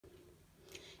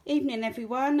Evening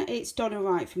everyone, it's Donna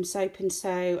Wright from Soap and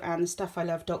Sew and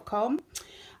thestuffilove.com.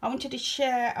 I wanted to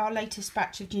share our latest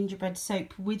batch of gingerbread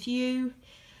soap with you.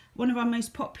 One of our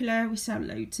most popular, we sell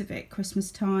loads of it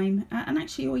Christmas time and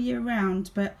actually all year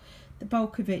round, but the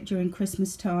bulk of it during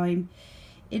Christmas time.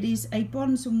 It is a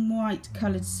bronze and white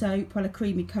coloured soap, well a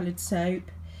creamy coloured soap,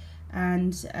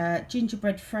 and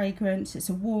gingerbread fragrance. It's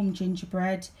a warm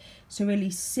gingerbread, so really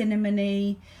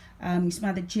cinnamony. You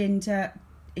smell the ginger.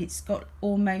 It's got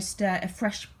almost a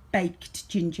fresh baked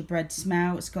gingerbread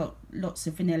smell. It's got lots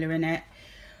of vanilla in it,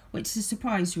 which is a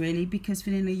surprise really, because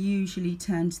vanilla usually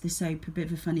turns the soap a bit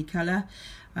of a funny colour,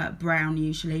 brown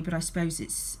usually, but I suppose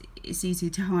it's easier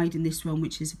to hide in this one,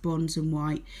 which is bronze and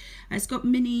white. It's got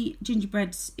mini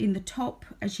gingerbreads in the top,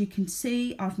 as you can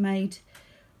see. I've made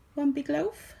one big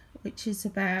loaf, which is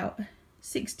about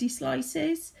 60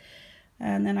 slices,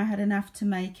 and then I had enough to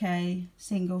make a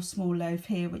single small loaf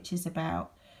here, which is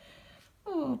about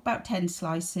 10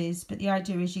 slices. But the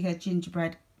idea is you get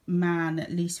gingerbread man,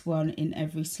 at least one in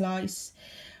every slice.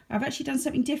 I've actually done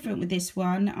something different with this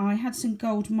one. I had some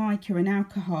gold mica and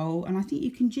alcohol, and I think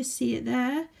you can just see it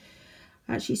there.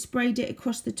 I actually sprayed it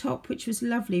across the top, which was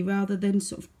lovely, rather than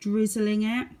sort of drizzling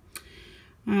it.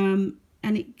 And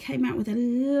it came out with a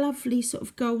lovely sort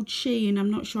of gold sheen.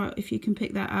 I'm not sure if you can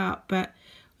pick that up, but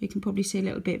you can probably see a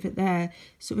little bit of it there,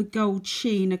 sort of a gold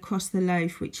sheen across the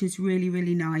loaf, which is really,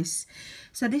 really nice.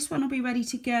 So this one will be ready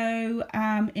to go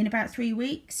in about 3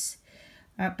 weeks,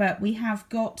 but we have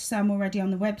got some already on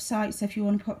the website. So if you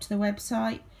want to pop to the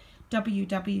website,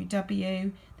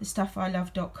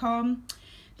 www.thestuffilove.com,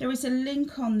 there is a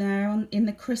link on there in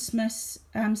the Christmas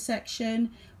section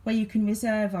where you can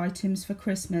reserve items for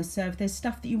Christmas. So if there's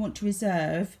stuff that you want to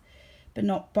reserve but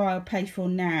not buy or pay for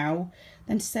now,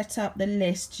 then set up the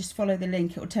list, just follow the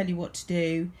link, it will tell you what to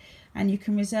do, and you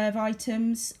can reserve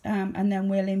items, and then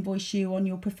we'll invoice you on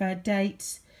your preferred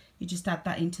dates. You just add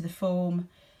that into the form,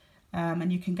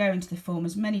 and you can go into the form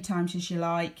as many times as you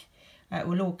like. It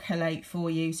will all collate for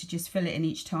you, so just fill it in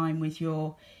each time with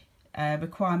your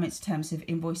requirements in terms of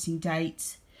invoicing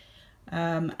dates,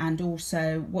 and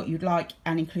also what you'd like,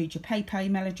 and include your PayPal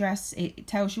email address. It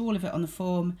tells you all of it on the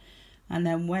form. And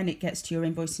then when it gets to your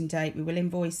invoicing date, we will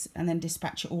invoice and then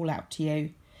dispatch it all out to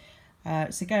you.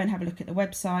 So go and have a look at the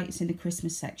website. It's in the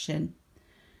Christmas section.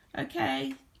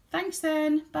 Okay, thanks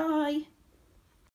then. Bye.